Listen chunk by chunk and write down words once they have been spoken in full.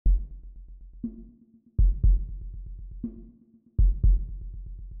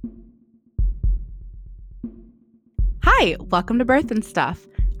Hi, welcome to Birth and Stuff.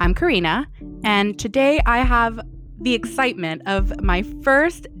 I'm Karina, and today I have the excitement of my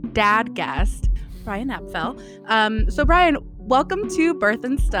first dad guest, Brian Epfel. So, Brian, welcome to Birth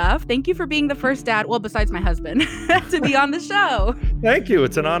and Stuff. Thank you for being the first dad, well, besides my husband, to be on the show. Thank you.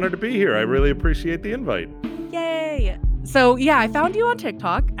 It's an honor to be here. I really appreciate the invite. Yay! So, yeah, I found you on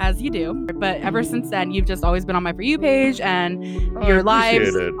TikTok, as you do, but ever since then, you've just always been on my For You page and I your lives.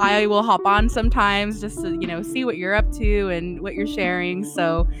 appreciate it. I will hop on sometimes just to, see what you're up to and what you're sharing.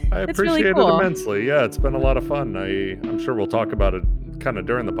 So, I it's really appreciate it cool. immensely. Yeah, it's been a lot of fun. I'm sure we'll talk about it kind of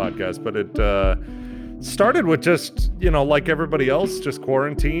during the podcast, but it started with just, like everybody else, just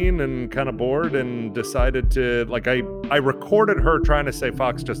quarantine and kind of bored and decided to, I recorded her trying to say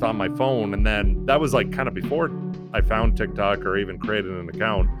Fox just on my phone. And then that was like kind of before I found TikTok or even created an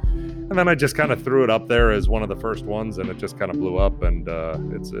account. And then I just kind of threw it up there as one of the first ones, and it just kind of blew up, and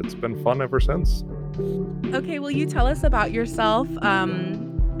it's been fun ever since. Okay, will you tell us about yourself,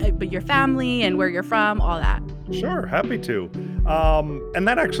 but your family and where you're from, all that? Sure, happy to. And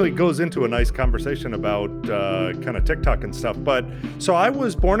that actually goes into a nice conversation about kind of TikTok and stuff. But so I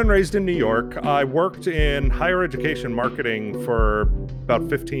was born and raised in New York. I worked in higher education marketing for about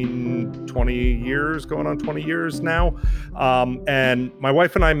 15, 20 years, going on 20 years now. And my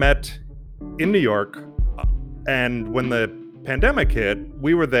wife and I met in New York. And when the pandemic hit,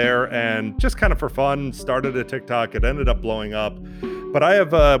 we were there and just kind of for fun started a TikTok. It ended up blowing up. But I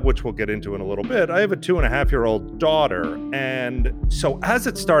have, which we'll get into in a little bit, I have a 2.5-year-old daughter. And so as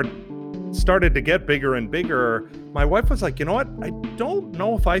it started to get bigger and bigger, my wife was like, you know what? I don't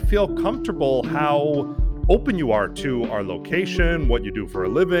know if I feel comfortable how open you are to our location, what you do for a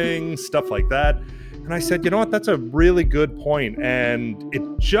living, stuff like that. And I said, you know what? That's a really good point. And it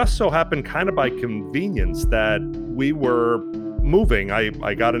just so happened kind of by convenience that we were moving.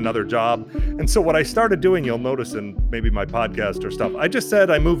 I got another job. And so what I started doing, you'll notice in maybe my podcast or stuff, I just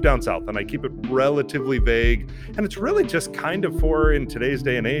said I moved down south, and I keep it relatively vague. And it's really just kind of for, in today's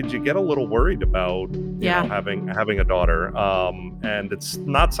day and age, you get a little worried about, having a daughter. And it's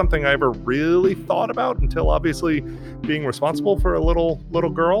not something I ever really thought about until obviously being responsible for a little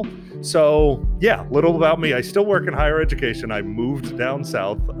girl. So yeah, little about me. I still work in higher education. I moved down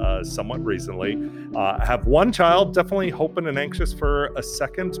south somewhat recently. I have one child, definitely hoping and anxious for a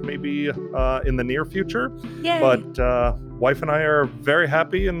second, maybe in the near future. Yay. But wife and I are very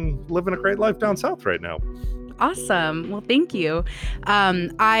happy and living a great life down south right now. Awesome. Well, thank you.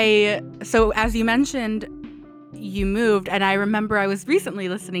 So as you mentioned, you moved, and I remember I was recently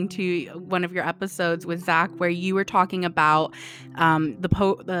listening to one of your episodes with Zach where you were talking about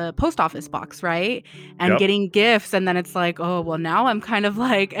the post office box, right? And Yep. getting gifts, and then it's like, oh, well, now I'm kind of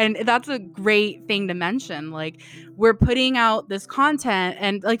like, and that's a great thing to mention. Like, we're putting out this content,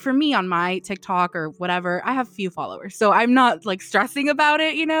 and like for me on my TikTok or whatever, I have few followers, so I'm not like stressing about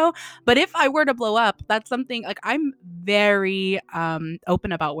it, But if I were to blow up, that's something like I'm very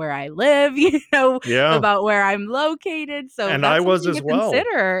open about where I live, Yeah. about where I'm located. So And I that's was something to as well.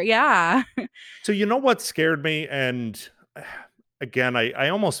 consider. Yeah. So you know what scared me? And again, I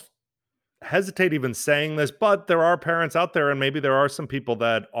almost hesitate even saying this, but there are parents out there, and maybe there are some people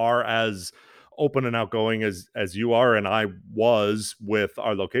that are as open and outgoing as you are and I was with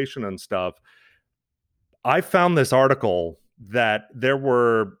our location and stuff. I found this article that there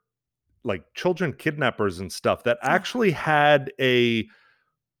were like children kidnappers and stuff that actually had a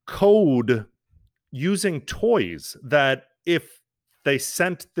code using toys that if they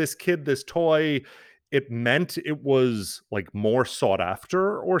sent this kid this toy, it meant it was like more sought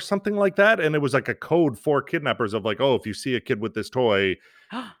after or something like that. And it was like a code for kidnappers of like, oh, if you see a kid with this toy,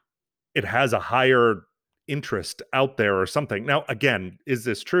 it has a higher interest out there or something. Now, again, is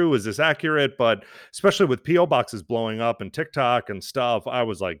this true? Is this accurate? But especially with PO boxes blowing up and TikTok and stuff, I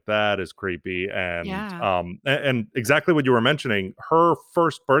was like, that is creepy. And exactly what you were mentioning, her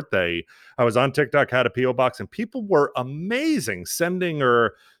first birthday, I was on TikTok, had a PO box, and people were amazing, sent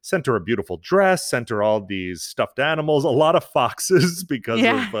her a beautiful dress, sent her all these stuffed animals, a lot of foxes because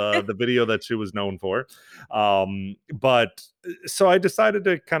of the video that she was known for. But so I decided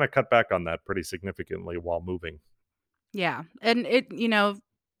to kind of cut back on that pretty significantly while moving. Yeah. And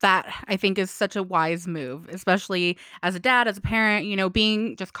that I think is such a wise move, especially as a dad, as a parent,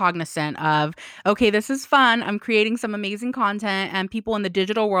 being just cognizant of, okay, this is fun. I'm creating some amazing content and people in the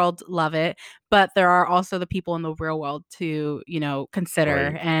digital world love it. But there are also the people in the real world to, consider.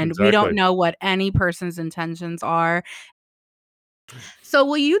 Right. And we don't Exactly. know what any person's intentions are. So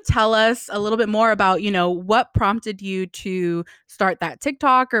will you tell us a little bit more about, what prompted you to start that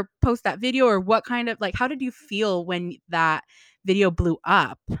TikTok or post that video, or what kind of how did you feel when that video blew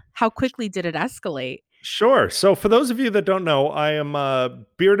up? How quickly did it escalate? Sure. So for those of you that don't know, I am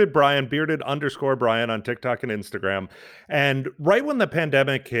bearded Brian, bearded_Brian on TikTok and Instagram. And right when the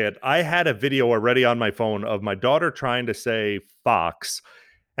pandemic hit, I had a video already on my phone of my daughter trying to say fox.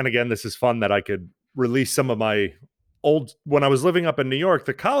 And again, this is fun that I could release some of my old when I was living up in New York,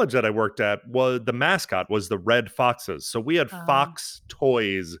 the college that I worked at was the mascot was the Red Foxes. So we had Oh, fox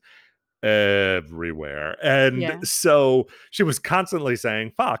toys everywhere. And yeah. so she was constantly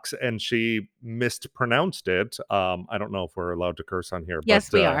saying Fox and she mispronounced it. I don't know if we're allowed to curse on here, but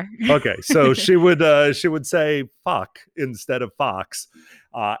Yes, we are. okay. So she would say fuck instead of Fox.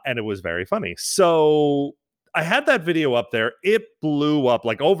 And it was very funny. So I had that video up there. It blew up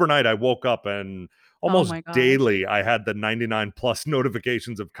like overnight. I woke up and Oh almost my gosh. daily I had the 99 plus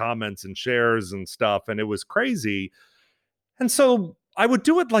notifications of comments and shares and stuff. And it was crazy. And so I would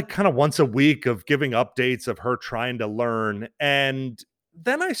do it like kind of once a week of giving updates of her trying to learn. And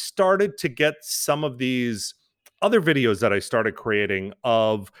then I started to get some of these other videos that I started creating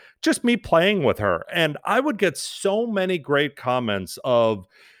of just me playing with her. And I would get so many great comments of,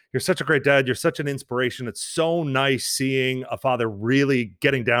 you're such a great dad. You're such an inspiration. It's so nice seeing a father really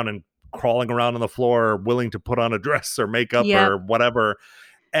getting down and crawling around on the floor, willing to put on a dress or makeup Yep. or whatever.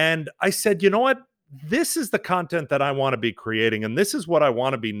 And I said, you know what? This is the content that I want to be creating, and this is what I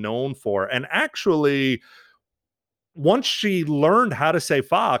want to be known for. And actually, once she learned how to say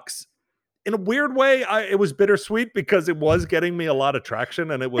Fox, in a weird way, it was bittersweet because it was getting me a lot of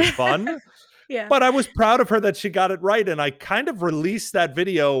traction and it was fun. Yeah. But I was proud of her that she got it right. And I kind of released that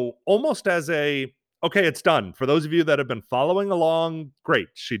video almost as a, okay, it's done. For those of you that have been following along, great.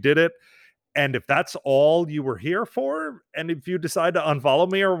 She did it. And if that's all you were here for, and if you decide to unfollow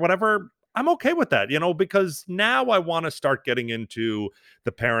me or whatever, I'm okay with that, because now I want to start getting into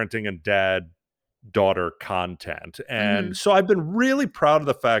the parenting and dad daughter content. And Mhm. so I've been really proud of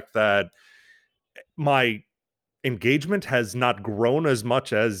the fact that my engagement has not grown as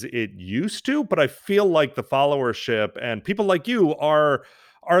much as it used to, but I feel like the followership and people like you are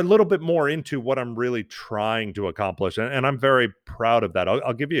a little bit more into what I'm really trying to accomplish. And I'm very proud of that.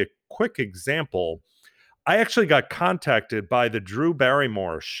 I'll give you a quick example. I actually got contacted by the Drew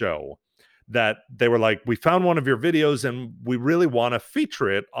Barrymore show that they were like, we found one of your videos and we really want to feature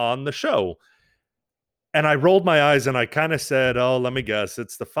it on the show. And I rolled my eyes and I kind of said, oh, let me guess,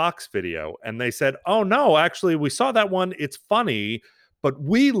 it's the Fox video. And they said, oh, no, actually, we saw that one. It's funny, but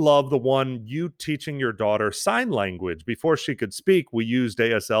we love the one you teaching your daughter sign language. Before she could speak, we used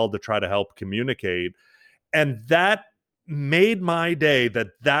ASL to try to help communicate. And that made my day that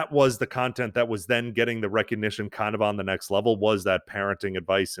that was the content that was then getting the recognition kind of on the next level was that parenting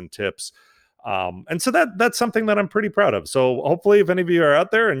advice and tips. And so that's something that I'm pretty proud of. So hopefully if any of you are out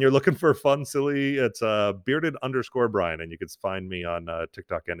there and you're looking for fun, silly, it's bearded_Brian, and you can find me on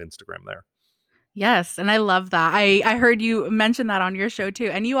TikTok and Instagram there. Yes, and I love that. I heard you mention that on your show too,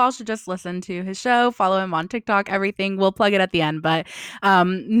 and you all should just listen to his show, follow him on TikTok, everything. We'll plug it at the end, but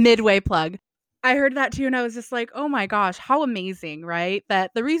midway plug. I heard that too, and I was just like, "Oh my gosh, how amazing!" Right?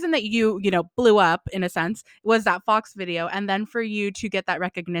 That the reason that you blew up in a sense was that Fox video, and then for you to get that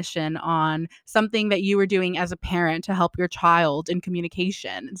recognition on something that you were doing as a parent to help your child in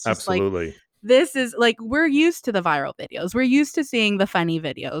communication. It's just like Absolutely. this is like we're used to the viral videos. We're used to seeing the funny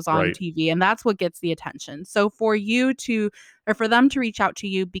videos on Right. TV, and that's what gets the attention. So for you to or for them to reach out to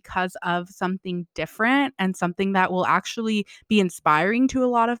you because of something different and something that will actually be inspiring to a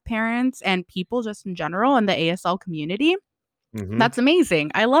lot of parents and people just in general in the ASL community, Hmm. that's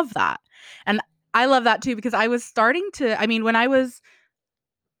amazing. I love that. And I love that too because I was starting to I mean when I was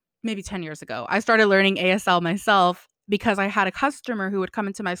maybe 10 years ago. I started learning ASL myself because I had a customer who would come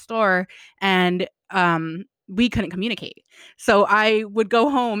into my store and we couldn't communicate. So I would go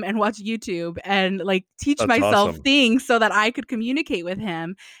home and watch YouTube and like teach That's myself awesome. things so that I could communicate with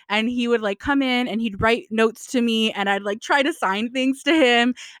him. And he would like come in and he'd write notes to me and I'd like try to sign things to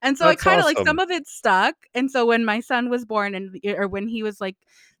him. And so I That's kind of like some awesome. of it stuck. And so when my son was born and or when he was like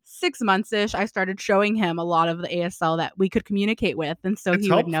 6 months ish, I started showing him a lot of the ASL that we could communicate with. And so It's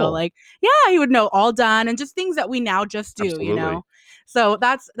he would know, helpful. like, yeah, he would know all done and just things that we now just do. Absolutely. So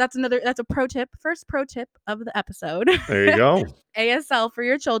that's a pro tip, first pro tip of the episode. There you go. ASL for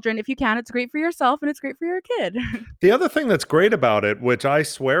your children. If you can, it's great for yourself and it's great for your kid. The other thing that's great about it, which I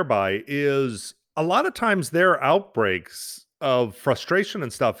swear by, is a lot of times their outbreaks of frustration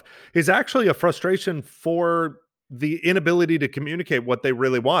and stuff is actually a frustration for the inability to communicate what they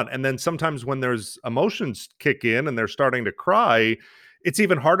really want. And then sometimes when there's emotions kick in and they're starting to cry, it's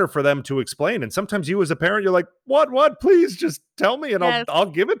even harder for them to explain. And sometimes you as a parent, you're like, what, please just tell me and I'll Yes. I'll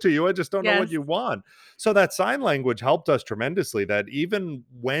give it to you. I just don't know what Yes. you want. So that sign language helped us tremendously, that even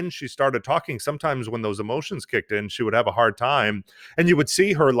when she started talking, sometimes when those emotions kicked in, she would have a hard time, and you would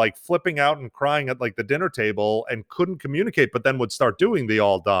see her like flipping out and crying at like the dinner table and couldn't communicate, but then would start doing the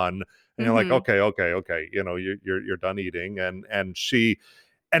all done. And you're like, Mhm. okay, you're done eating.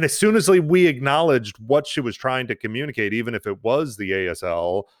 And as soon as we acknowledged what she was trying to communicate, even if it was the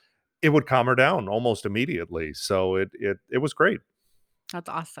ASL, it would calm her down almost immediately. So it was great. That's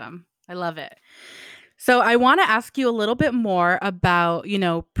awesome. I love it. So I want to ask you a little bit more about,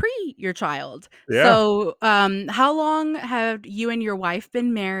 pre your child. Yeah. So, how long have you and your wife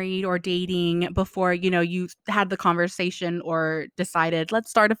been married or dating before, you had the conversation or decided, let's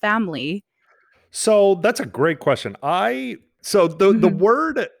start a family? So that's a great question. I so the Mhm.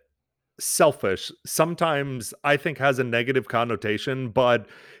 word selfish sometimes I think has a negative connotation, but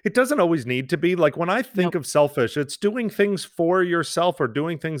it doesn't always need to be. Like when I think Nope. of selfish, it's doing things for yourself or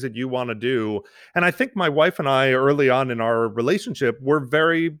doing things that you want to do. And I think my wife and I early on in our relationship were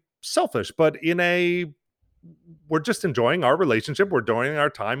very selfish, but in a we're just enjoying our relationship, we're enjoying our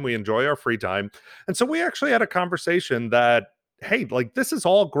time, we enjoy our free time. And so we actually had a conversation that, hey, like this is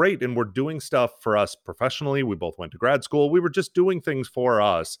all great and we're doing stuff for us professionally. We both went to grad school. We were just doing things for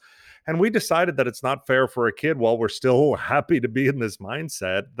us. And we decided that it's not fair for a kid, while we're still happy to be in this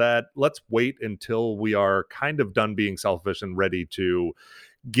mindset, that let's wait until we are kind of done being selfish and ready to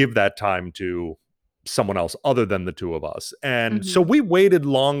give that time to someone else other than the two of us. And so Mhm. we waited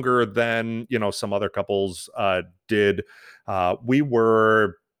longer than, some other couples did. We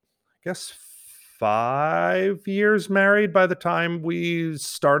were, I guess, 5 years married by the time we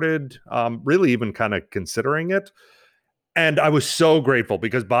started really even kind of considering it. And I was so grateful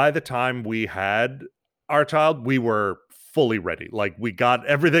because by the time we had our child, we were fully ready. Like we got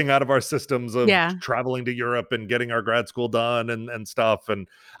everything out of our systems of Yeah. traveling to Europe and getting our grad school done and stuff. And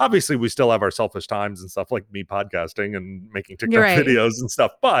obviously we still have our selfish times and stuff, like me podcasting and making You're TikTok right. videos and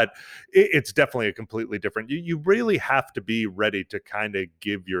stuff, but it's definitely a completely different. You really have to be ready to kind of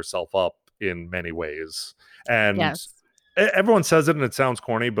give yourself up in many ways. And Yes. everyone says it and it sounds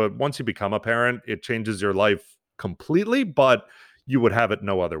corny, but once you become a parent, it changes your life completely, but you would have it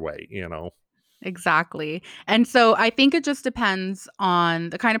no other way. Exactly. And so I think it just depends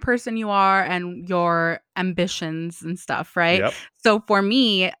on the kind of person you are and your ambitions and stuff, right? Yep. So for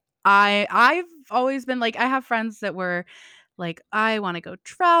me, I've always been like I have friends that were like I want to go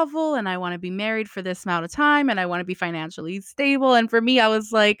travel and I want to be married for this amount of time and I want to be financially stable, and for me I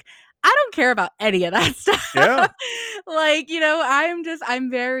was like I don't care about any of that stuff. Yeah. Like,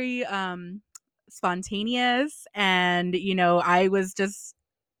 I'm very spontaneous, and I was just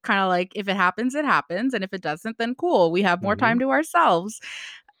kind of like, if it happens, it happens. And if it doesn't, then cool. We have more time Mhm. to ourselves.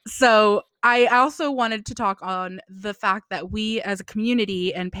 So I also wanted to talk on the fact that we as a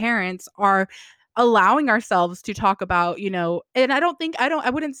community and parents are allowing ourselves to talk about, and I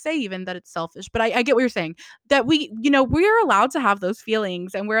wouldn't say even that it's selfish, but I get what you're saying, that we're allowed to have those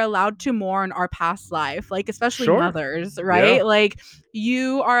feelings and we're allowed to mourn our past life, like especially Sure. mothers, Yeah. right? Like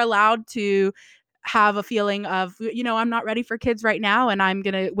you are allowed to have a feeling of, I'm not ready for kids right now and I'm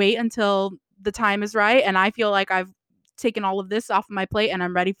going to wait until the time is right. And I feel like I've taken all of this off of my plate and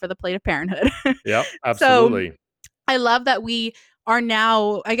I'm ready for the plate of parenthood. Yep. So Absolutely. I love that we are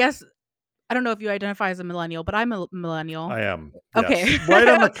now, I guess, I don't know if you identify as a millennial, but I'm a millennial. I am. Yes. Okay. Right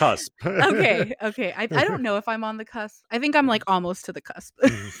on the cusp. Okay. Okay. I don't know if I'm on the cusp. I think I'm like almost to the cusp.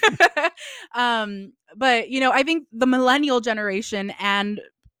 Mhm. But I think the millennial generation and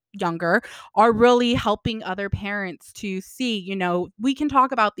younger are really helping other parents to see, we can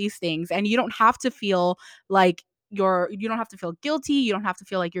talk about these things and you don't have to feel like you don't have to feel guilty, you don't have to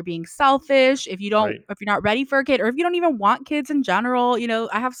feel like you're being selfish Right. if you're not ready for a kid or if you don't even want kids in general.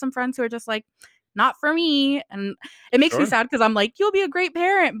 I have some friends who are just like, not for me, and it makes me Sure. sad because I'm like, you'll be a great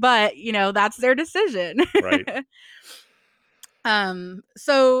parent, but that's their decision. Right.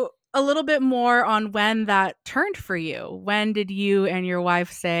 So a little bit more on when that turned for you. When did you and your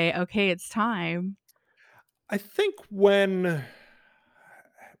wife say, okay, it's time? I think when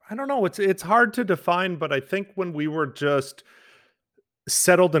I don't know, it's hard to define, but I think when we were just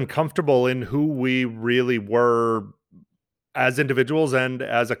settled and comfortable in who we really were as individuals and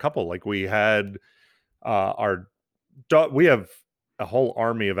as a couple. Like we had our dog. We have a whole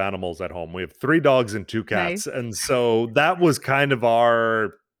army of animals at home. We have 3 dogs and 2 cats, Nice. and so that was kind of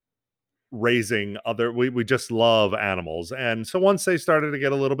our raising other. We just love animals, and so once they started to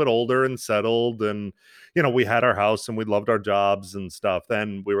get a little bit older and settled, and we had our house and we loved our jobs and stuff,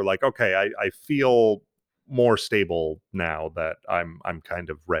 then we were like, okay, I feel more stable now that I'm kind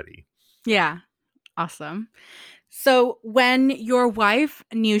of ready. Yeah. Awesome. So when your wife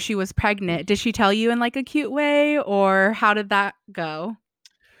knew she was pregnant, did she tell you in like a cute way or how did that go?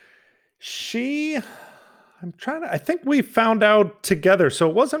 She I think we found out together. So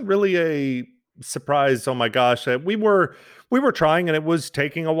it wasn't really a surprise. Oh my gosh. We were trying and it was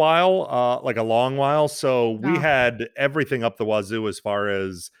taking a while, like a long while. So we Oh, had everything up the wazoo as far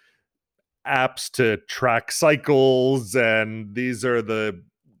as apps to track cycles, and these are the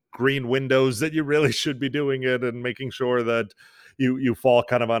green windows that you really should be doing it, and making sure that you fall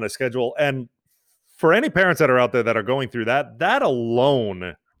kind of on a schedule. And for any parents that are out there that are going through that, that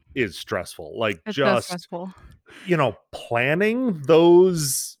alone is stressful. Like, it's so just, stressful. planning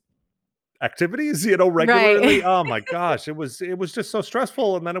those activities, regularly. Right. Oh my gosh, it was just so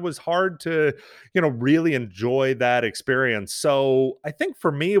stressful, and then it was hard to, really enjoy that experience. So I think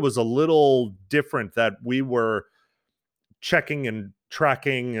for me it was a little different that we were checking and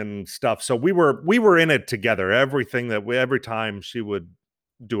tracking and stuff. So we were in it together. Every time she would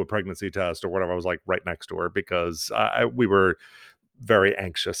do a pregnancy test or whatever, I was like right next to her, because we were very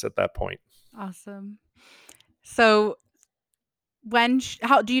anxious at that point. Awesome. So when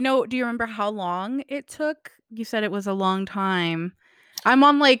how do you remember how long it took? You said it was a long time. I'm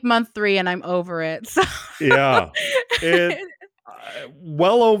on like month 3 and I'm over it. So Yeah. It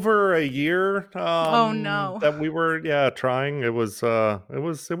well over a year, Oh no. that we were, yeah, trying. It was a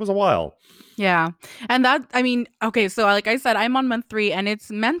while. Yeah. And that I mean, okay, so like I said, I'm on month 3 and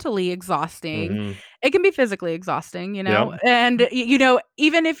it's mentally exhausting. Mhm. It can be physically exhausting, Yep. And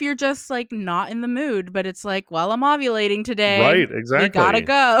even if you're just like not in the mood, but it's like, well, I'm ovulating today. Right, We gotta exactly.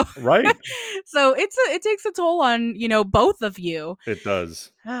 go. Right. So it takes a toll on, both of you. It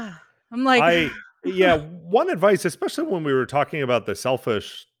does. I'm like, I Yeah, one advice, especially when we were talking about the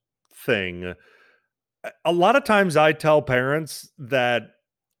selfish thing, a lot of times I tell parents that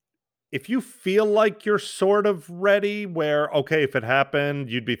if you feel like you're sort of ready, where, okay, if it happened,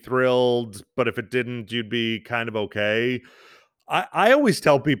 you'd be thrilled, but if it didn't, you'd be kind of okay. I always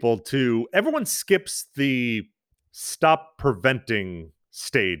tell people to, everyone skips the stop preventing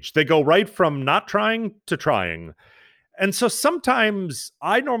stage. They go right from not trying to trying. And so sometimes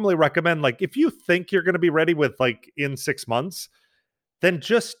I normally recommend, like, if you think you're going to be ready with like in 6 months, then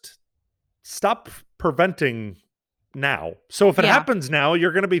just stop preventing now. So if it yeah. happens now,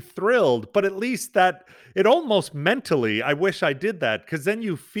 you're going to be thrilled, but at least that, it almost mentally, I wish I did that, because then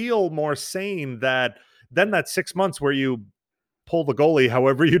you feel more sane, that then that 6 months where you pull the goalie,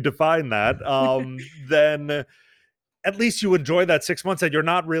 however you define that, then at least you enjoy that 6 months and you're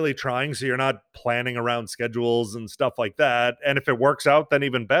not really trying. So you're not planning around schedules and stuff like that. And if it works out, then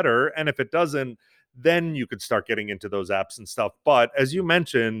even better. And if it doesn't, then you could start getting into those apps and stuff. But as you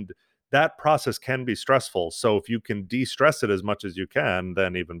mentioned, that process can be stressful. So if you can de-stress it as much as you can,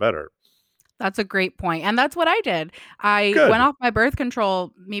 then even better. That's a great point, and that's what I did. I went Good. off my birth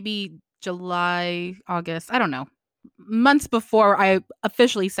control maybe July, August, I don't know, months before I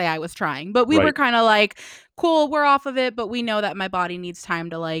officially say I was trying, but we were Right. kinda like, "Cool, we're off of it, but we know that my body needs time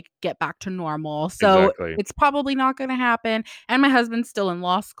to, like, get back to normal, so Exactly. it's probably not gonna happen," and my husband's still in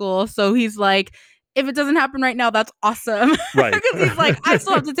law school, so he's like, "If it doesn't happen right now, that's awesome," Right. because he's like, "I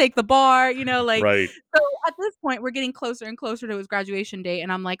still have to take the bar," Right. so at this point, we're getting closer and closer to his graduation date,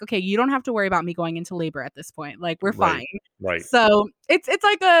 and I'm like, "Okay, you don't have to worry about me going into labor at this point, like, we're Right. fine." Right. So, it's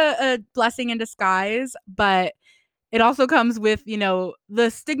like a blessing in disguise, but it also comes with, the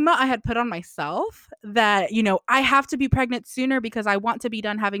stigma I had put on myself that, I have to be pregnant sooner because I want to be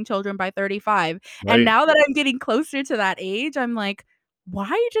done having children by 35, and Right. now that I'm getting closer to that age, I'm like,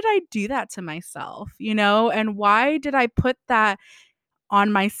 "Why did I do that to myself?" And why did I put that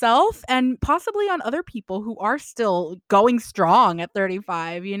on myself and possibly on other people who are still going strong at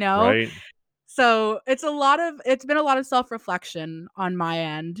 35, you know? Right. So, it's been a lot of self-reflection on my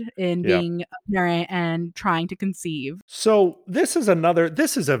end in Yeah. being a parent and trying to conceive. So this is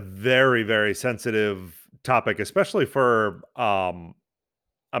a very, very sensitive topic, especially for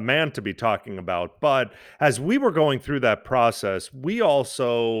a man to be talking about. But as we were going through that process, we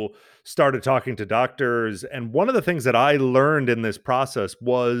also started talking to doctors. And one of the things that I learned in this process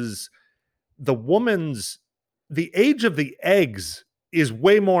was the woman's the age of the eggs is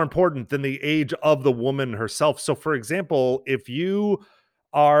way more important than the age of the woman herself. So for example, if you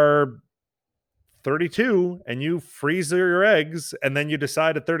are 32 and you freeze your eggs and then you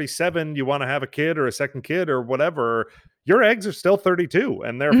decide at 37 you want to have a kid or a second kid or whatever, your eggs are still 32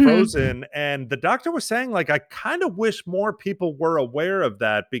 and they're Mhm. frozen. And the doctor was saying, like, I kind of wish more people were aware of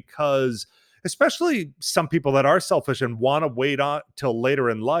that, because especially some people that are selfish and want to wait on till later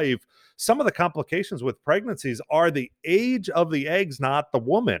in life, some of the complications with pregnancies are the age of the eggs, not the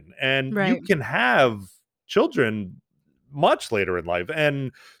woman. And you Right. can have children much later in life.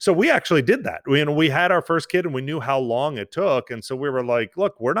 And so we actually did that. We had our first kid and we knew how long it took. And so we were like,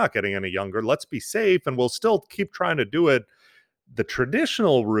 look, we're not getting any younger. Let's be safe. And we'll still keep trying to do it the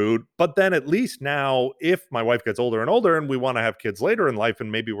traditional route. But then at least now, if my wife gets older and older and we want to have kids later in life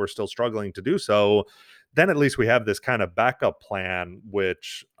and maybe we're still struggling to do so, then at least we have this kind of backup plan,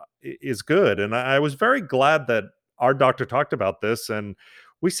 which is good. And I was very glad that our doctor talked about this. And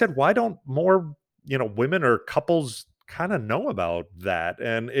we said, why don't more, women or couples kind of know about that?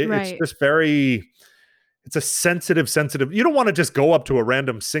 And it's Right. just very, it's a sensitive. You don't want to just go up to a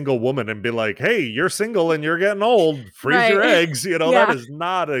random single woman and be like, "Hey, you're single and you're getting old. Freeze your Right. eggs." That Yeah. is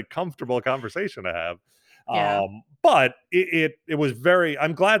not a comfortable conversation to have. Yeah. But it was very.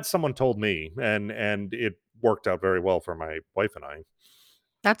 I'm glad someone told me, and it worked out very well for my wife and I.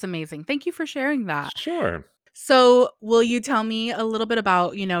 That's amazing. Thank you for sharing that. Sure. So, will you tell me a little bit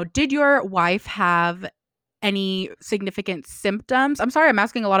about, did your wife have any significant symptoms? I'm sorry I'm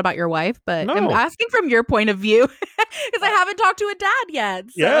asking a lot about your wife, but I'm No. asking from your point of view because I haven't talked to a dad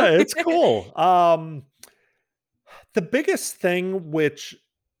yet. So, Yeah, it's cool. The biggest thing, which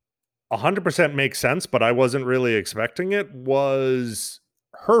 100% makes sense, but I wasn't really expecting it, was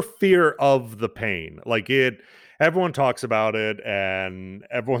her fear of the pain. Like everyone talks about it and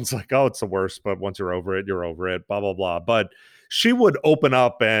everyone's like, oh, it's the worst, but once you're over it, blah, blah, blah. But she would open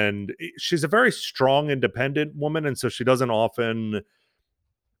up and she's a very strong, independent woman. And so she doesn't often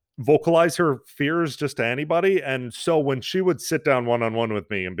vocalize her fears just to anybody. And so when she would sit down one on one with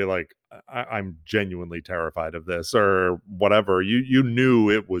me and be like, I'm genuinely terrified of this or whatever, you knew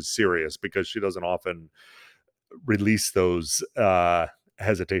it was serious because she doesn't often release those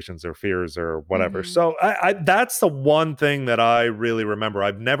hesitations or fears or whatever. mhm. So I that's the one thing that I really remember.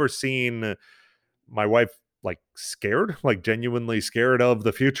 I've never seen my wife like scared, like genuinely scared of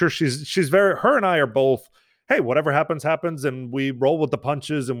the future. She's very, her and I are both, hey, whatever happens, happens, and we roll with the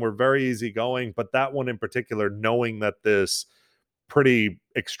punches and we're very easygoing. But that one in particular, knowing that this pretty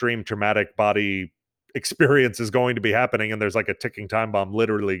extreme traumatic body experience is going to be happening and there's like a ticking time bomb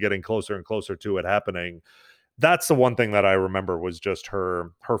literally getting closer and closer to it happening, that's the one thing that I remember was just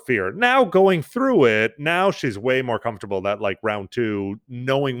her fear. Now going through it, now she's way more comfortable that like round two,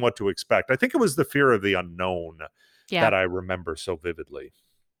 knowing what to expect. I think it was the fear of the unknown Yeah. that I remember so vividly.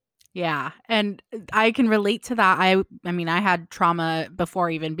 Yeah, and I can relate to that. I mean, I had trauma before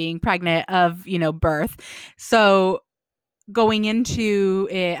even being pregnant of, birth. So, going into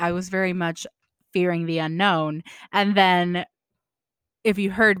it, I was very much fearing the unknown. And then if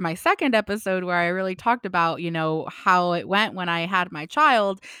you heard my second episode where I really talked about, how it went when I had my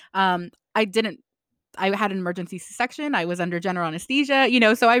child, I didn't I had an emergency C-section. I was under general anesthesia,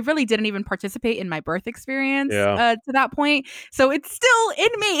 so I really didn't even participate in my birth experience Yeah. to that point. So it's still in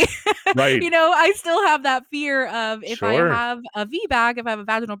me. Right. I still have that fear of if I Sure. have a VBAC, if I have a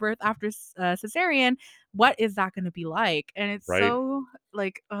vaginal birth after cesarean, what is that going to be like? And it's Right. so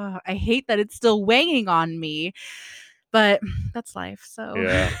like, I hate that it's still weighing on me, but that's life. So,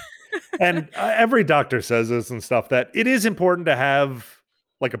 Yeah. And every doctor says this and stuff that it is important to have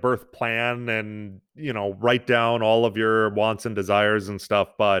like a birth plan and, write down all of your wants and desires and stuff.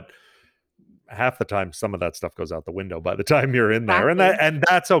 But half the time, some of that stuff goes out the window by the time you're in there. And exactly.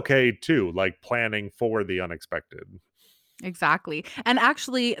 that's okay too, like planning for the unexpected. Exactly. And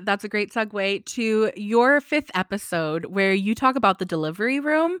actually, that's a great segue to your fifth episode where you talk about the delivery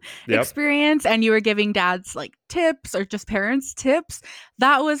room Yep. experience and you were giving dads like tips or just parents tips.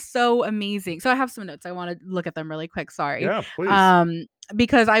 That was so amazing. So I have some notes. I want to look at them really quick. Sorry. Yeah, please. Um,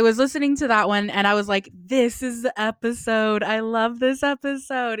 because I was listening to that one and I was like, this is the episode. I love this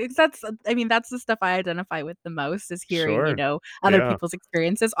episode. Because I mean, that's the stuff I identify with the most is hearing, Sure. other Yeah. people's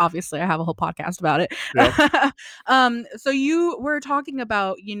experiences. Obviously, I have a whole podcast about it. Yep. So you were talking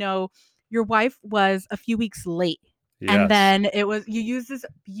about, your wife was a few weeks late. And Yes. then you used this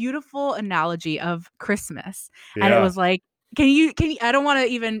beautiful analogy of Christmas. And it Yeah. was like, can you, I don't want to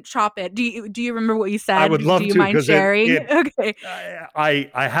even chop it. Do you remember what you I said? would Do love you to mind because sharing? Okay. I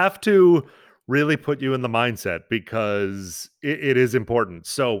have to really put you in the mindset because it is important.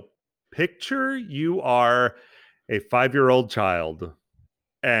 So picture you are a 5-year-old child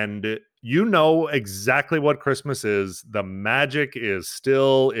and you know exactly what Christmas is. The magic is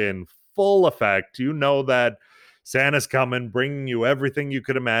still in full effect. You know that Santa's coming, bringing you everything you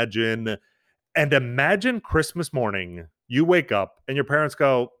could imagine. And imagine Christmas morning, you wake up and your parents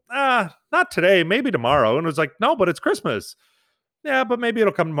go, not today, maybe tomorrow. And it was like, no, but it's Christmas. Yeah, but maybe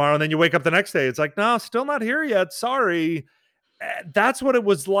it'll come tomorrow. And then you wake up the next day. It's like, no, still not here yet. Sorry. That's what it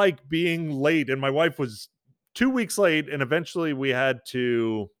was like being late. And my wife was 2 weeks late. And eventually we had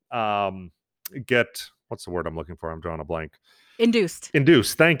to get, what's the word I'm looking for? I'm drawing a blank. Induced.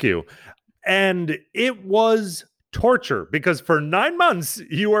 Induced. Thank you. And it was torture because for 9 months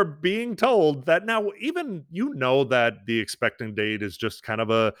you are being told that now, even that the expecting date is just kind of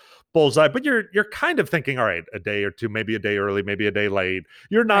a bullseye, but you're kind of thinking, all right, a day or two, maybe a day early, maybe a day late.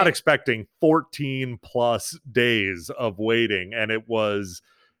 You're not Right. expecting 14 plus days of waiting. And it was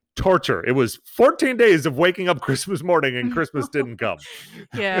torture. It was 14 days of waking up Christmas morning and Christmas didn't come.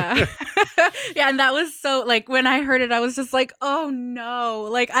 Yeah. Yeah, and that was so like when I heard it I was just like, "Oh no."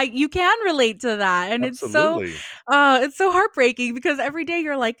 Like I you can relate to that and Absolutely. it's so heartbreaking because every day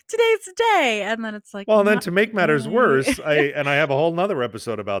you're like, "Today's the day." And then it's like, Well, and then "Not to make matters today." worse, I have a whole nother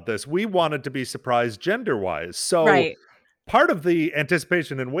episode about this. We wanted to be surprised gender wise. So Right. part of the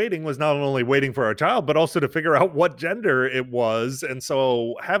anticipation and waiting was not only waiting for our child, but also to figure out what gender it was. And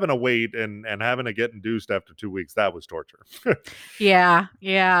so having to wait and having to get induced after 2 weeks, that was torture. Yeah,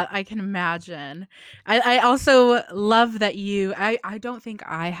 yeah, I can imagine. I also love that I don't think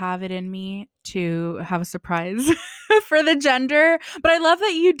I have it in me to have a surprise for the gender, but I love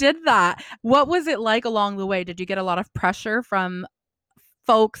that you did that. What was it like along the way? Did you get a lot of pressure from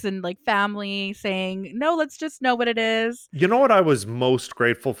folks and like family saying, "No, let's just know what it is"? You know what I was most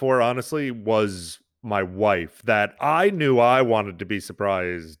grateful for, honestly, was my wife, that I knew I wanted to be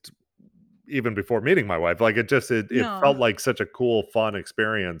surprised even before meeting my wife. Like it Yeah. felt like such a cool, fun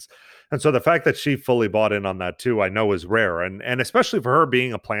experience. And so the fact that she fully bought in on that too, I know is rare. And especially for her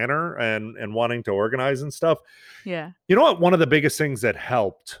being a planner and wanting to organize and stuff. Yeah. You know what? One of the biggest things that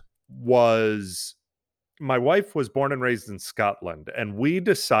helped was my wife was born and raised in Scotland, and we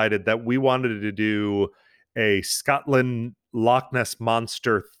decided that we wanted to do a Scotland Loch Ness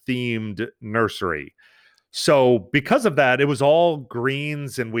monster themed nursery. So because of that, it was all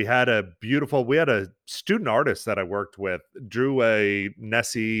greens, and we had a student artist that I worked with drew a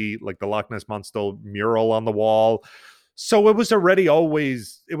Nessie, like the Loch Ness monster mural on the wall. So it was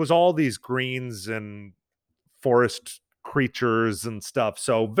all these greens and forest creatures and stuff.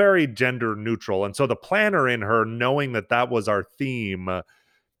 So very gender neutral. And so the planner in her, knowing that that was our theme,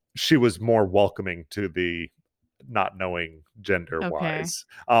 she was more welcoming to the not knowing gender Okay. wise.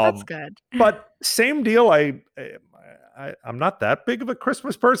 That's good. But same deal. I'm not that big of a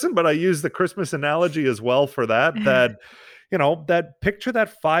Christmas person, but I use the Christmas analogy as well for that. That picture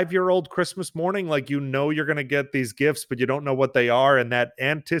that 5-year-old Christmas morning, like you're going to get these gifts, but you don't know what they are, and that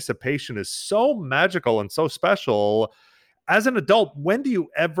anticipation is so magical and so special. As an adult, when do you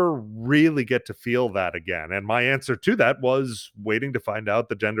ever really get to feel that again? And my answer to that was waiting to find out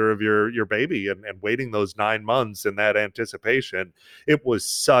the gender of your baby and waiting those 9 months in that anticipation. It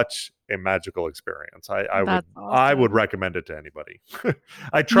was such a magical experience. That's I would awesome. recommend it to anybody.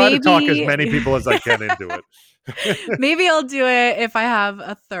 I try to talk as Maybe many people as I can into it. maybe I'll do it if I have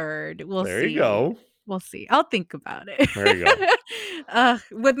a third. We'll There you see. go. We'll see. I'll think about it. There you go.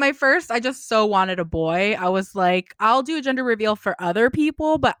 With my first, I just so wanted a boy. I was like, I'll do a gender reveal for other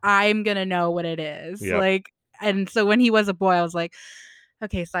people, but I'm gonna know what it is. Yep. Like, and so when he was a boy, I was like,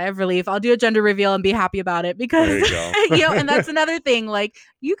 okay, sigh of relief. I'll do a gender reveal and be happy about it because There you go. and that's another thing. Like,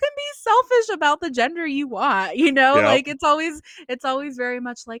 you can be selfish about the gender you want, Yep. like it's always very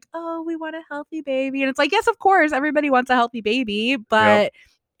much like, oh, we want a healthy baby. And it's like, yes, of course, everybody wants a healthy baby, Yep. but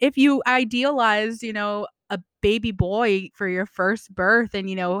if you idealize, a baby boy for your first birth and,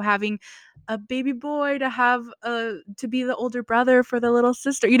 having a baby boy to be the older brother for the little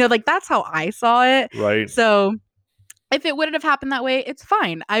sister, like that's how I saw it. Right. So if it wouldn't have happened that way, it's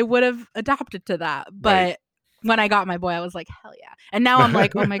fine. I would have adapted to that. Right. But when I got my boy, I was like, hell yeah. And now I'm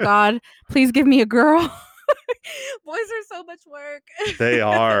like, oh my God, please give me a girl. Boys are so much work. They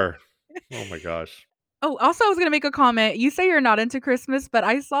are. Oh my gosh. Oh, also, I was gonna make a comment. You say you're not into Christmas, but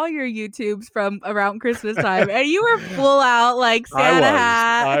I saw your YouTubes from around Christmas time, and you were full out like I Santa was.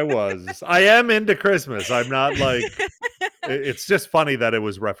 hat. I was. I am into Christmas. I'm not like it's just funny that it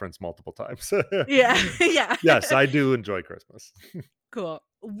was referenced multiple times. Yeah, yeah. Yes, I do enjoy Christmas. Cool.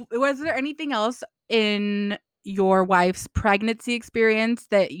 Was there anything else in your wife's pregnancy experience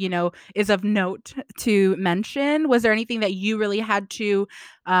that, is of note to mention? Was there anything that you really had to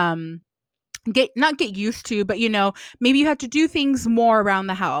um get used to, but maybe you had to do things more around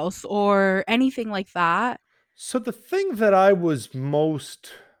the house or anything like that? So the thing that I was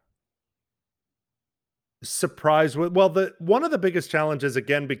most surprised with, well, the one of the biggest challenges,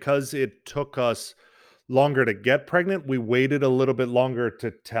 again, because it took us longer to get pregnant, we waited a little bit longer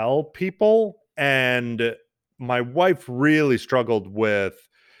to tell people. And my wife really struggled with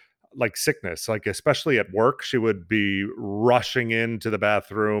like sickness, like especially at work. She would be rushing into the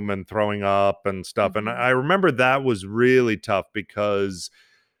bathroom and throwing up and stuff. And Mhm. I remember that was really tough because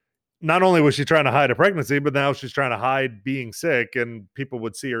not only was she trying to hide a pregnancy, but now she's trying to hide being sick. And people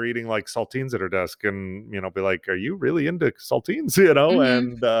would see her eating like saltines at her desk and, be like, are you really into saltines? Mhm.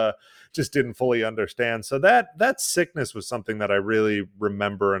 And just didn't fully understand. So that sickness was something that I really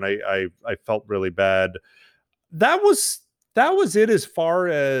remember. And I felt really bad. That was that was it as far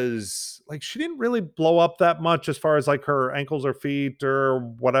as like she didn't really blow up that much as far as like her ankles or feet or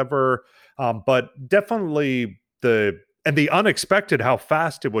whatever. But definitely the unexpected how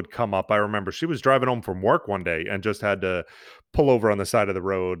fast it would come up. I remember she was driving home from work one day and just had to pull over on the side of the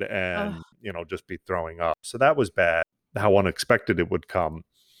road Ugh. and just be throwing up. So that was bad. How unexpected it would come.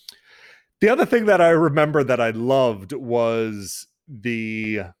 The other thing that I remember that I loved was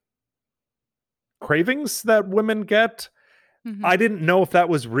the cravings that women get. I Mhm. didn't know if that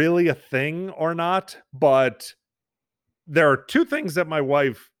was really a thing or not, but there are two things that my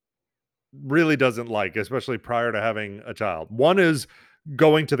wife really doesn't like, especially prior to having a child. One is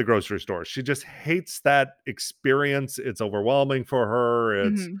going to the grocery store. She just hates that experience. It's overwhelming for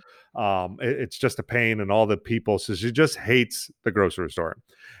her. Mhm. It's just a pain and all the people. So she just hates the grocery store.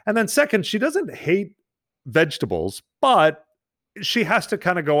 And then second, she doesn't hate vegetables, but she has to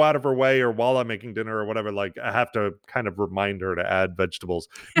kind of go out of her way, or while I'm making dinner or whatever, like I have to kind of remind her to add vegetables.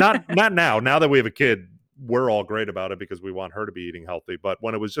 Not now. Now that we have a kid, we're all great about it because we want her to be eating healthy. But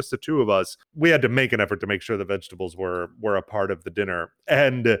when it was just the two of us, we had to make an effort to make sure the vegetables were a part of the dinner.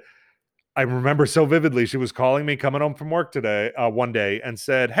 And I remember so vividly, she was calling me coming home from work today, one day, and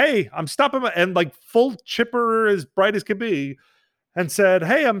said, "Hey, I'm stopping," and like full chipper, as bright as could be, and said,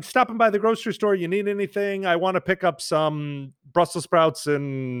 "Hey, I'm stopping by the grocery store. You need anything? I want to pick up some Brussels sprouts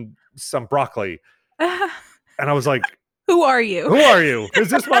and some broccoli." And I was like, Who are you? "Who are you? Is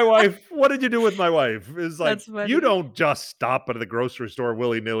this my wife? What did you do with my wife?" Is like, That's you funny. don't just stop at the grocery store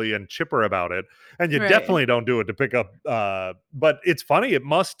willy-nilly and chipper about it. And you Right. definitely don't do it to pick up but it's funny, it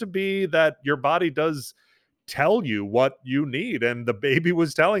must be that your body does tell you what you need. And the baby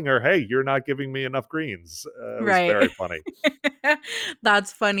was telling her, "Hey, you're not giving me enough greens." It was Right. very funny.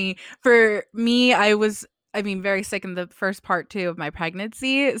 That's funny. For me, I mean, very sick in the first part too of my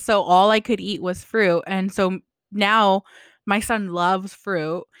pregnancy. So all I could eat was fruit. And so now my son loves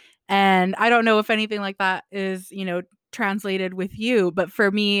fruit. And I don't know if anything like that is, translated with you. But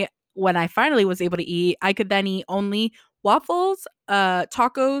for me, when I finally was able to eat, I could then eat only waffles,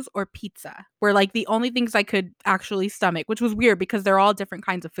 tacos, or pizza were like the only things I could actually stomach, which was weird because they're all different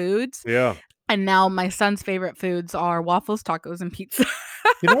kinds of foods. Yeah. And now my son's favorite foods are waffles, tacos, and pizza.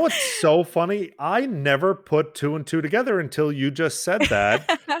 You know what's so funny? I never put two and two together until you just said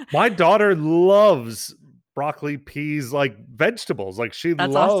that. My daughter loves broccoli, peas, like vegetables. Like she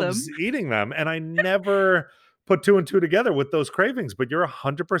That's awesome. loves eating them. And I never put two and two together with those cravings. But you're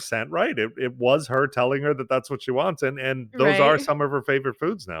 100% right. It was her telling her that that's what she wants. And those are Right. some of her favorite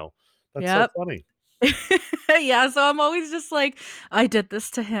foods now. That's so Yep. funny. Yeah, so I'm always just like, I did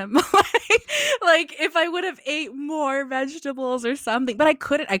this to him. Like if I would have ate more vegetables or something, but I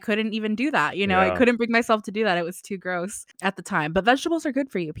couldn't even do that, I Yeah, couldn't bring myself to do that. It was too gross at the time. But vegetables are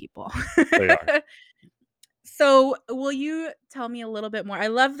good for you people. they are. So, will you tell me a little bit more? I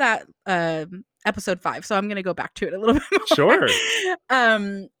love that episode 5, so I'm going to go back to it a little bit Sure.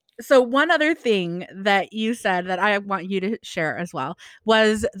 more. So one other thing that you said that I want you to share as well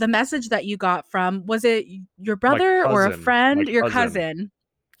was the message that you got from, was it your My brother or a cousin, my friend, your cousin. cousin?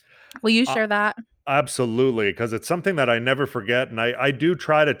 Will you share that? Absolutely, because it's something that I never forget, and I do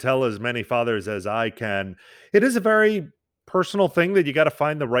try to tell as many fathers as I can. It is a very personal thing that you gotta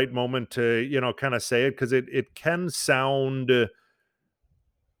find the right moment to, kinda say it, because it can sound,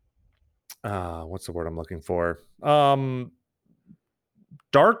 what's the word I'm looking for?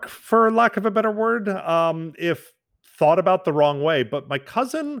 Dark, for lack of a better word, if thought about the wrong way. But my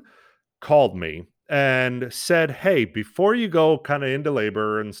cousin called me and said, "Hey, before you go kinda into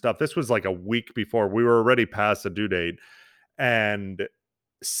labor and stuff," this was like a week before, we were already past the due date, and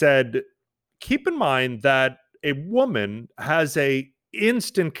said, "Keep in mind that a woman has a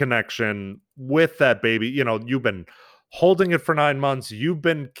instant connection with that baby. You've been holding it for 9 months, you've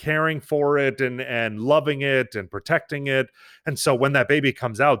been caring for it and loving it and protecting it. And so when that baby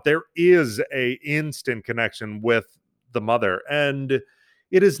comes out, there is a instant connection with the mother. And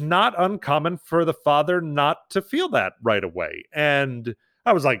it is not uncommon for the father not to feel that right away." And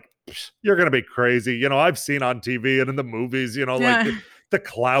I was like, "You're going to be crazy. I've seen on TV and in the movies, like Yeah. the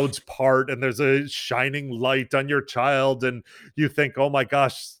clouds part and there's a shining light on your child. And you think, oh my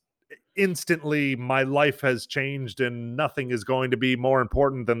gosh, instantly my life has changed and nothing is going to be more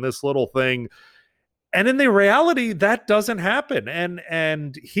important than this little thing. And in the reality, that doesn't happen.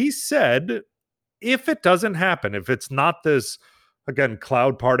 And he said, if it doesn't happen, if it's not this, again,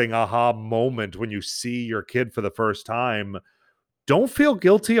 cloud parting aha moment when you see your kid for the first time, don't feel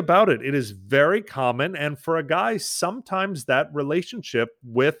guilty about it. It is very common. And for a guy, sometimes that relationship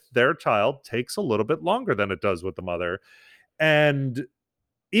with their child takes a little bit longer than it does with the mother. And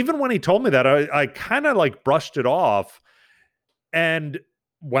even when he told me that, I kind of like brushed it off. And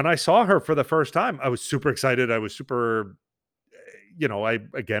when I saw her for the first time, I was super excited. I was super,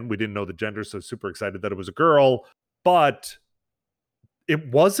 again, we didn't know the gender, so super excited that it was a girl. But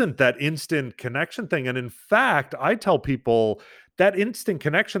it wasn't that instant connection thing. And in fact, I tell people that instant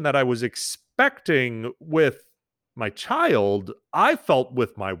connection that I was expecting with my child, I felt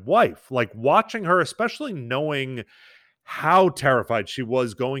with my wife, like watching her, especially knowing how terrified she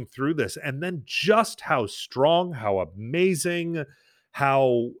was going through this, and then just how strong, how amazing,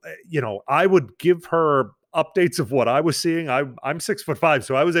 how I would give her updates of what I was seeing. I'm 6'5",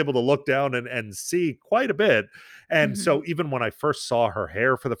 so I was able to look down and see quite a bit. And so Mhm. even when I first saw her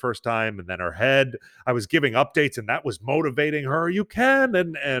hair for the first time and then her head, I was giving updates, and that was motivating her. You can,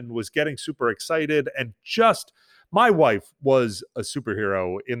 and was getting super excited. And just my wife was a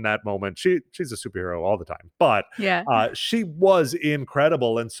superhero in that moment. She's a superhero all the time, but Yeah. she was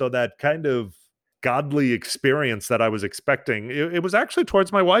incredible. And so that kind of godly experience that I was expecting, it was actually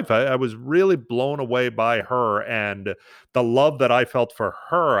towards my wife. I was really blown away by her and the love that I felt for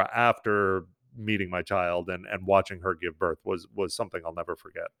her after meeting my child and watching her give birth was something I'll never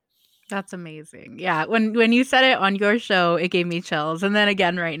forget. That's amazing. Yeah, when you said it on your show, it gave me chills, and then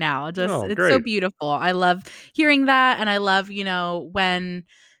again right now, just Oh, it's so great. beautiful. I love hearing that, and I love, when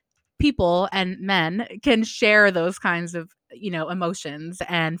people and men can share those kinds of, emotions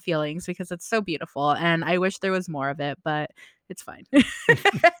and feelings because it's so beautiful, and I wish there was more of it, but it's fine.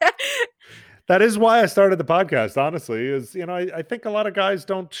 That is why I started the podcast, honestly, is, I think a lot of guys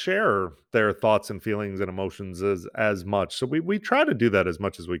don't share their thoughts and feelings and emotions as much. So we try to do that as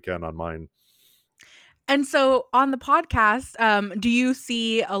much as we can on mine. And so on the podcast, do you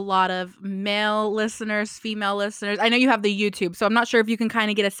see a lot of male listeners, female listeners? I know you have the YouTube, so I'm not sure if you can kind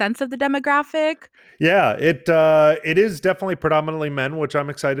of get a sense of the demographic. Yeah, it is definitely predominantly men, which I'm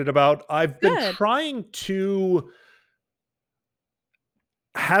excited about. I've been Good. trying to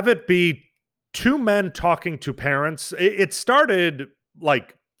have it be two men talking to parents. It started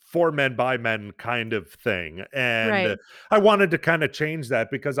like for men by men kind of thing. And Right. I wanted to kind of change that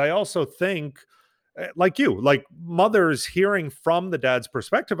because I also think, like you, like mothers hearing from the dad's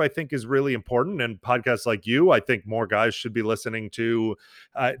perspective, I think is really important. And podcasts like you, I think more guys should be listening to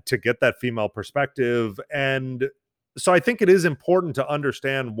get that female perspective. And so I think it is important to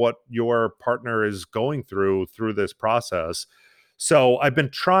understand what your partner is going through this process. So I've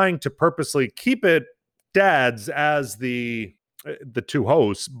been trying to purposely keep it dads as the two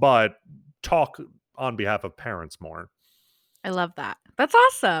hosts, but talk on behalf of parents more. I love that. That's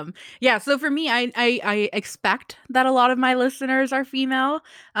awesome. Yeah, so for me, I expect that a lot of my listeners are female,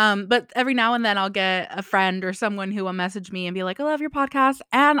 but every now and then I'll get a friend or someone who will message me and be like, "I love your podcast,"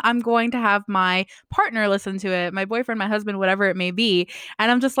 and I'm going to have my partner listen to it, my boyfriend, my husband, whatever it may be, and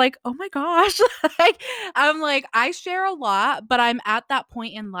I'm just like, "Oh my gosh." Like, I'm like, I share a lot, but I'm at that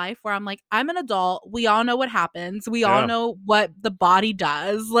point in life where I'm like, I'm an adult. We all know what happens. We all Yeah, know what the body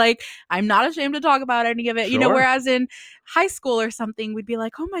does. Like, I'm not ashamed to talk about any of it. sure. Whereas in high school or something, we'd be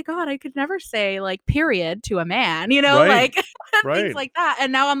like, "Oh my god, I could never say, like, period to a man," Right, like, things right. like that,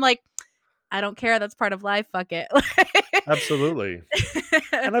 and now I'm like, "I don't care, that's part of life, fuck it." Absolutely.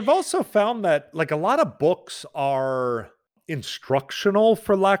 And I've also found that like a lot of books are instructional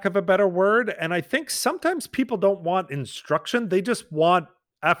for lack of a better word. And I think sometimes people don't want instruction. They just want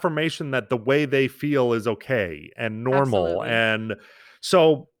affirmation that the way they feel is okay and normal. Absolutely. And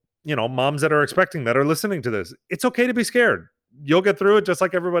so, moms that are expecting that are listening to this, it's okay to be scared. You'll get through it just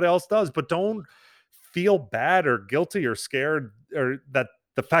like everybody else does, but don't feel bad or guilty or scared or that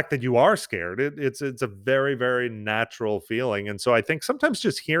the fact that you are scared, it's a very, very natural feeling. And so I think sometimes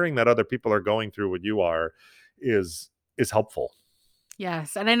just hearing that other people are going through what you are is is helpful.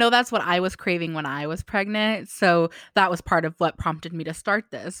 Yes, and I know that's what I was craving when I was pregnant, so that was part of what prompted me to start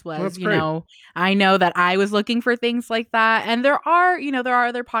this Well, was, that's great. I know that I was looking for things like that, and there are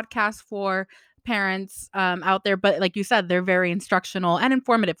other podcasts for parents, out there, but like you said, they're very instructional and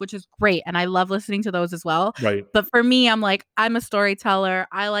informative, which is great, and I love listening to those as well, Right. but for me, I'm like, I'm a storyteller,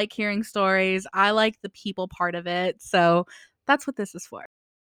 I like hearing stories, I like the people part of it, so that's what this is for.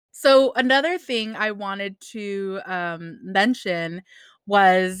 So another thing I wanted to mention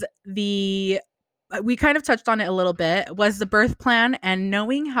was we kind of touched on it a little bit, was the birth plan and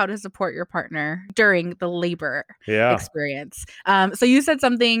knowing how to support your partner during the labor Yeah. experience. So you said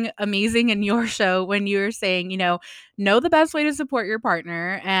something amazing in your show when you were saying, know the best way to support your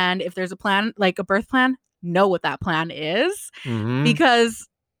partner. And if there's a plan, like a birth plan, know what that plan is. Hmm. Because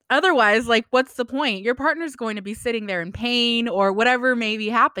otherwise, like, what's the point? Your partner's going to be sitting there in pain or whatever may be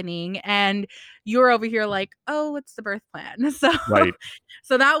happening. And you're over here like, oh, it's the birth plan. Right.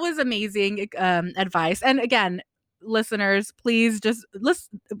 So that was amazing advice. And again, listeners, please just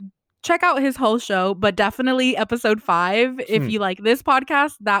check out his whole show, but definitely episode 5. If Hmm. you like this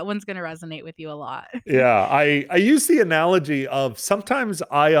podcast, that one's going to resonate with you a lot. Yeah. I use the analogy of sometimes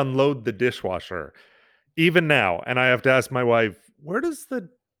I unload the dishwasher even now, and I have to ask my wife, where does the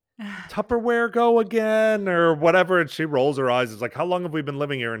Tupperware go again or whatever? And she rolls her eyes. It's like, how long have we been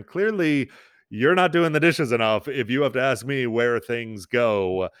living here? And clearly you're not doing the dishes enough if you have to ask me where things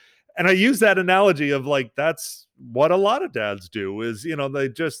go. And I use that analogy of like, that's what a lot of dads do is,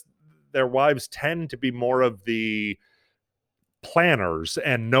 their wives tend to be more of the planners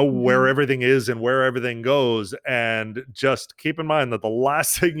and know where Mhm. everything is and where everything goes. And just keep in mind that the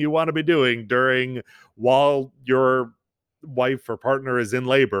last thing you want to be doing while your wife or partner is in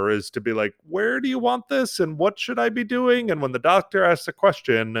labor is to be like, where do you want this and what should I be doing? And when the doctor asks a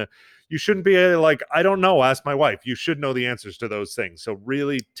question, you shouldn't be like, I don't know, ask my wife. You should know the answers to those things. So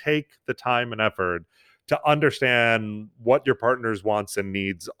really take the time and effort to understand what your partner's wants and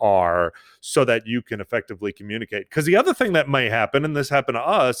needs are so that you can effectively communicate. Because the other thing that may happen, and this happened to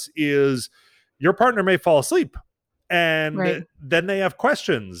us, is your partner may fall asleep Right. and then they have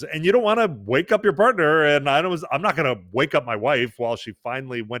questions and you don't want to wake up your partner. And I'm not going to wake up my wife while she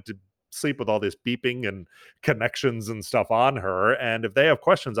finally went to sleep with all this beeping and connections and stuff on her. And if they have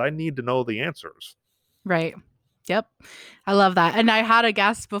questions, I need to know the answers. Right. Yep. I love that. And I had a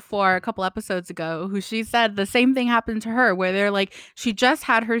guest before a couple episodes ago who she said the same thing happened to her where they're like, she just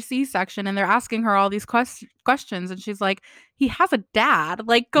had her C-section and they're asking her all these questions. And she's like, he has a dad.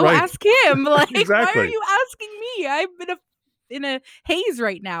 Like, go Right. ask him. Like, why are Exactly. you asking me? I'm in a haze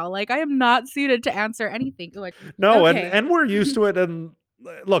right now. Like, I am not suited to answer anything. Like, No, and okay. and we're used to it. And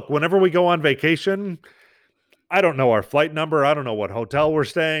look, whenever we go on vacation, I don't know our flight number. I don't know what hotel we're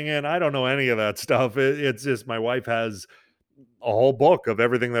staying in. I don't know any of that stuff. It's just my wife has a whole book of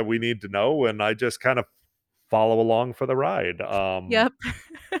everything that we need to know, and I just kind of follow along for the ride. Yep.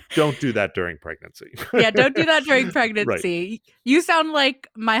 Don't do that during pregnancy. Yeah, don't do that during Right. pregnancy. You sound like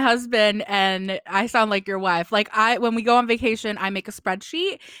my husband and I sound like your wife. Like when we go on vacation, I make a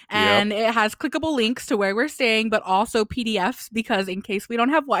spreadsheet Yep. and it has clickable links to where we're staying, but also PDFs because in case we don't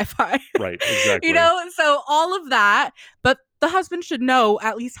have Wi-Fi. Right. Exactly. So all of that, but the husband should know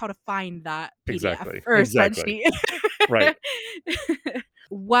at least how to find that PDF Exactly. or Exactly. spreadsheet. Right.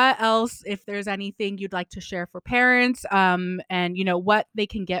 What else, if there's anything you'd like to share for parents, and what they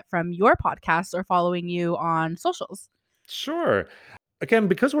can get from your podcast or following you on socials? Sure. Again,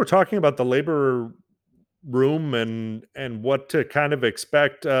 because we're talking about the labor room and what to kind of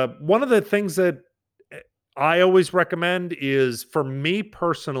expect, one of the things that eh, I always recommend is, for me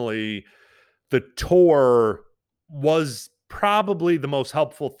personally, the tour was probably the most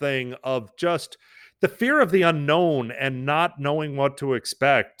helpful thing. Of just the fear of the unknown and not knowing what to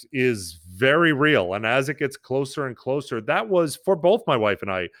expect is very real. And as it gets closer and closer, that was for both my wife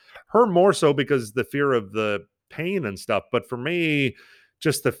and I, her more so because the fear of the pain and stuff. But for me,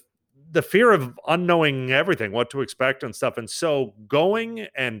 just the fear of unknowing everything, what to expect and stuff. And so going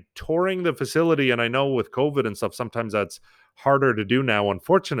and touring the facility, and I know with COVID and stuff, sometimes that's harder to do now,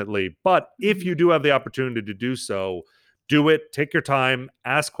 unfortunately. But if you Mhm. do have the opportunity to do so, do it. Take your time,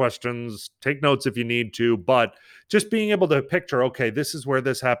 ask questions, take notes if you need to. But just being able to picture, okay, this is where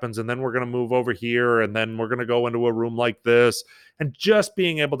this happens, and then we're going to move over here, and then we're going to go into a room like this, and just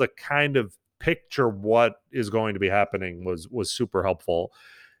being able to kind of picture what is going to be happening was super helpful.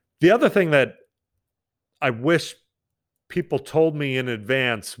 The other thing that I wish people told me in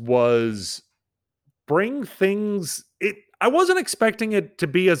advance was bring things. I wasn't expecting it to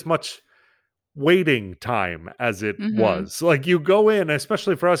be as much waiting time as it Mhm. was. Like, you go in,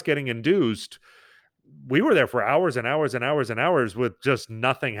 especially for us getting induced, we were there for hours and hours and hours and hours with just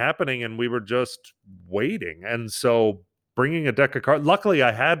nothing happening, and we were just waiting. And so bringing a deck of cards, luckily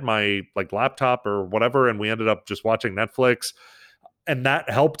I had my like laptop or whatever, and we ended up just watching Netflix, and that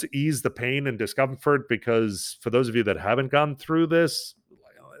helped ease the pain and discomfort. Because for those of you that haven't gone through this,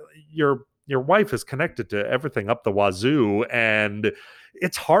 your wife is connected to everything up the wazoo, and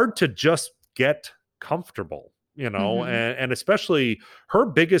it's hard to just get comfortable. Mm-hmm. and especially her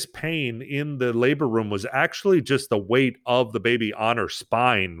biggest pain in the labor room was actually just the weight of the baby on her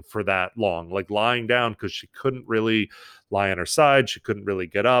spine for that long, like lying down, because she couldn't really lie on her side. She couldn't really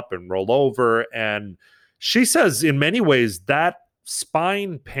get up and roll over. And she says in many ways that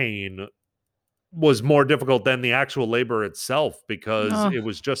spine pain was more difficult than the actual labor itself, because Oh, it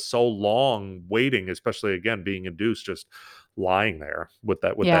was just so long waiting, especially again being induced, just lying there with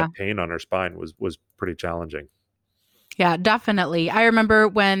yeah. that pain on her spine was pretty challenging. Yeah, definitely. I remember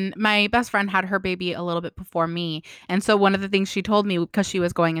when my best friend had her baby a little bit before me. And so one of the things she told me, because she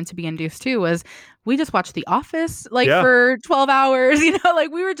was going in to be induced too, was we just watched The Office like Yeah. for 12 hours,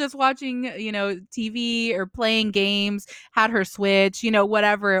 like we were just watching, TV or playing games, had her Switch,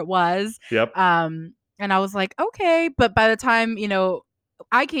 whatever it was. Yep. And I was like, okay. But by the time,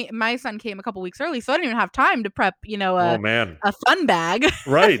 my son came a couple weeks early, so I didn't even have time to prep, Oh man. a fun bag.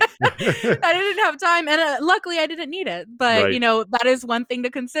 Right. I didn't have time, and luckily I didn't need it. But Right. that is one thing to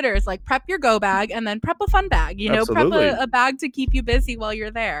consider. It's like prep your go bag and then prep a fun bag. Prep Absolutely. a bag to keep you busy while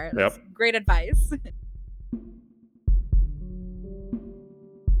you're there. That's Yep. great advice.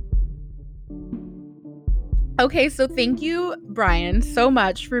 Okay, so thank you, Brian, so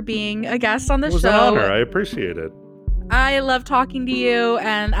much for being a guest on the It was show. an honor. I appreciate it. I love talking to you,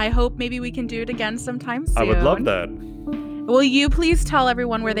 and I hope maybe we can do it again sometime soon. I would love that. Will you please tell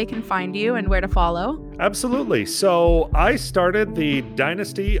everyone where they can find you and where to follow? Absolutely. So I started the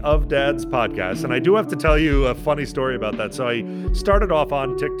Dynasty of Dads podcast, and I do have to tell you a funny story about that. So I started off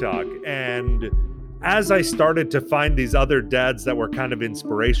on TikTok, and as I started to find these other dads that were kind of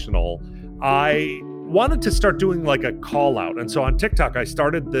inspirational, I wanted to start doing like a call out. And so on TikTok, I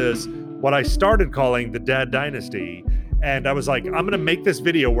started what I started calling the Dad Dynasty. And I was like, I'm going to make this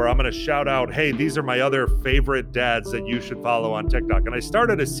video where I'm going to shout out, hey, these are my other favorite dads that you should follow on TikTok. And I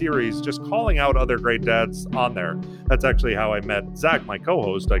started a series just calling out other great dads on there. That's actually how I met Zach, my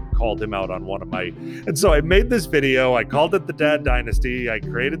co-host. I called him out on one of my... And so I made this video. I called it the Dad Dynasty. I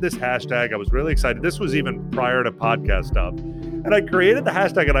created this hashtag. I was really excited. This was even prior to podcast stuff. And I created the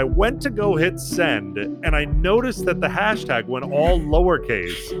hashtag, and I went to go hit send, and I noticed that the hashtag went all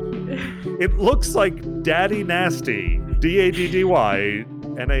lowercase. It looks like Daddy Nasty, DADDYNASTY,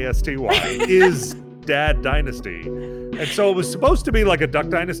 is Dad Dynasty. And so it was supposed to be like a Duck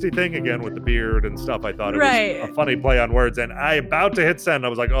Dynasty thing, again with the beard and stuff. I thought it was a funny play on words. And I about to hit send. I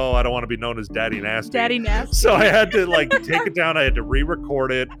was like, oh, I don't want to be known as Daddy Nasty. Daddy Nasty. So I had to take it down. I had to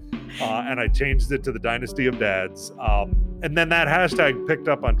re-record it. And I changed it to the Dynasty of Dads. And then that hashtag picked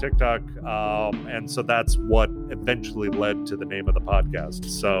up on TikTok. And so that's what eventually led to the name of the podcast.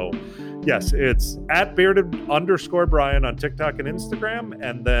 So yes, it's at @bearded_Brian on TikTok and Instagram,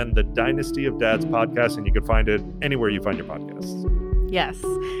 and then the Dynasty of Dads podcast. And you can find it anywhere you find your podcasts. Yes.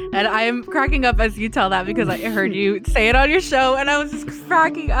 And I'm cracking up as you tell that, because I heard you say it on your show, and I was just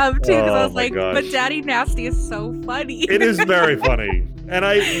cracking up too, because I was like, gosh. But Daddy Nasty is so funny. It is very funny. And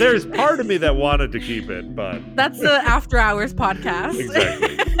there's part of me that wanted to keep it, but that's the After Hours podcast.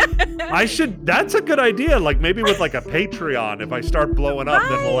 Exactly. That's a good idea. Like maybe with like a Patreon, if I start blowing up,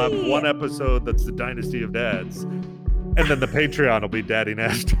 then we'll have one episode that's the Dynasty of Dads. And then the Patreon will be Daddy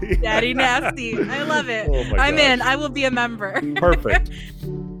Nasty. Daddy Nasty. I love it. Oh my I'm gosh. in. I will be a member. Perfect.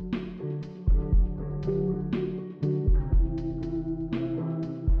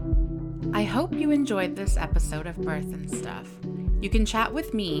 I hope you enjoyed this episode of Birth and Stuff. You can chat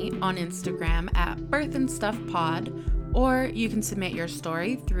with me on Instagram at birthandstuffpod, or you can submit your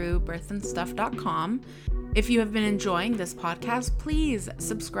story through birthandstuff.com. If you have been enjoying this podcast, please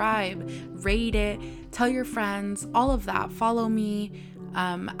subscribe, rate it, tell your friends, all of that. Follow me.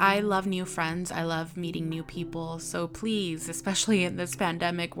 I love new friends. I love meeting new people. So please, especially in this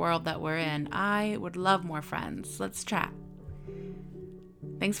pandemic world that we're in, I would love more friends. Let's chat.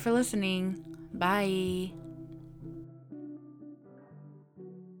 Thanks for listening. Bye.